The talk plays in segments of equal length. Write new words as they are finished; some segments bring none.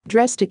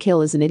Dress to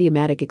kill is an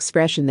idiomatic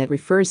expression that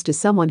refers to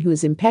someone who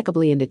is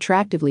impeccably and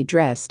attractively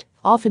dressed,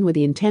 often with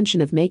the intention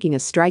of making a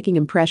striking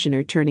impression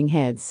or turning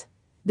heads.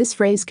 This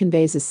phrase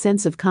conveys a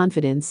sense of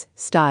confidence,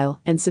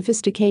 style, and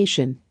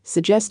sophistication,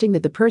 suggesting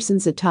that the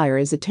person's attire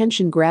is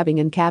attention-grabbing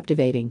and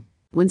captivating.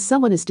 When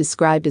someone is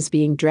described as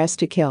being dressed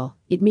to kill,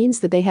 it means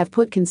that they have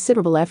put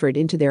considerable effort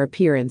into their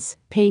appearance,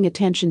 paying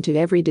attention to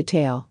every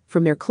detail,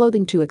 from their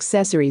clothing to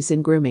accessories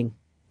and grooming.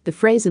 The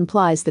phrase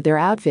implies that their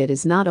outfit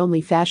is not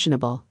only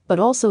fashionable, but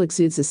also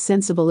exudes a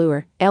sense of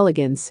allure,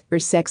 elegance, or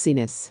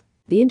sexiness.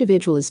 The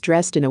individual is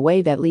dressed in a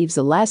way that leaves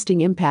a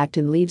lasting impact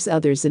and leaves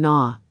others in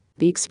awe.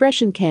 The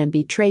expression can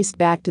be traced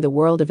back to the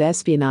world of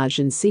espionage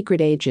and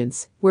secret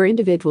agents, where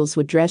individuals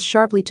would dress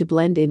sharply to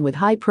blend in with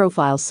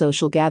high-profile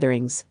social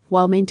gatherings,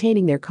 while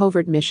maintaining their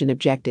covert mission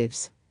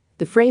objectives.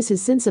 The phrase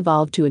has since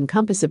evolved to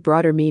encompass a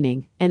broader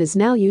meaning, and is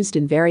now used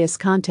in various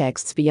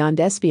contexts beyond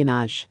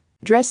espionage.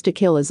 Dress to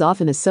kill is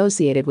often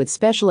associated with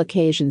special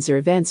occasions or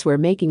events where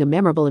making a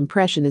memorable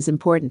impression is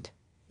important.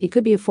 It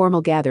could be a formal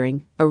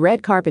gathering, a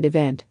red carpet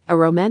event, a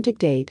romantic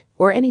date,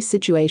 or any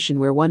situation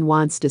where one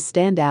wants to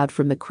stand out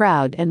from the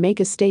crowd and make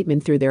a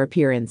statement through their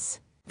appearance.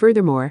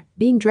 Furthermore,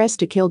 being dressed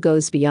to kill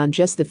goes beyond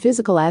just the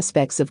physical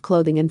aspects of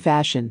clothing and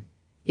fashion.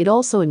 It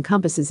also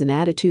encompasses an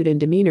attitude and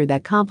demeanor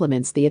that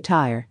complements the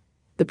attire.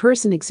 The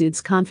person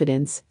exudes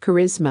confidence,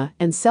 charisma,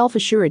 and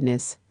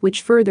self-assuredness,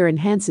 which further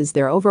enhances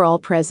their overall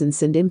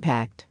presence and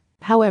impact.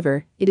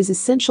 However, it is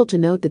essential to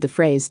note that the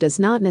phrase does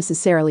not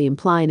necessarily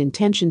imply an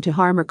intention to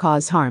harm or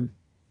cause harm.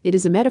 It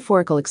is a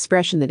metaphorical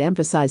expression that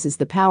emphasizes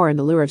the power and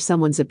allure of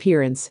someone's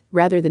appearance,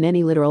 rather than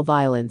any literal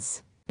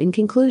violence. In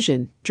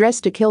conclusion,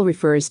 dress to kill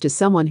refers to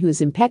someone who is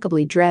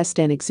impeccably dressed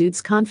and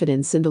exudes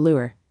confidence and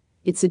allure.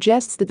 It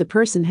suggests that the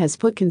person has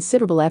put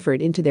considerable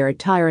effort into their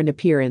attire and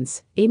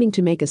appearance, aiming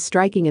to make a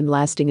striking and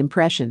lasting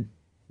impression.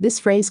 This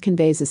phrase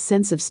conveys a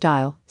sense of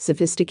style,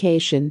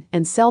 sophistication,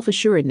 and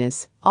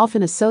self-assuredness,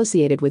 often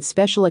associated with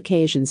special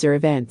occasions or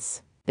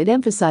events. It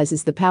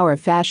emphasizes the power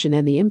of fashion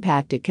and the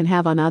impact it can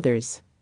have on others.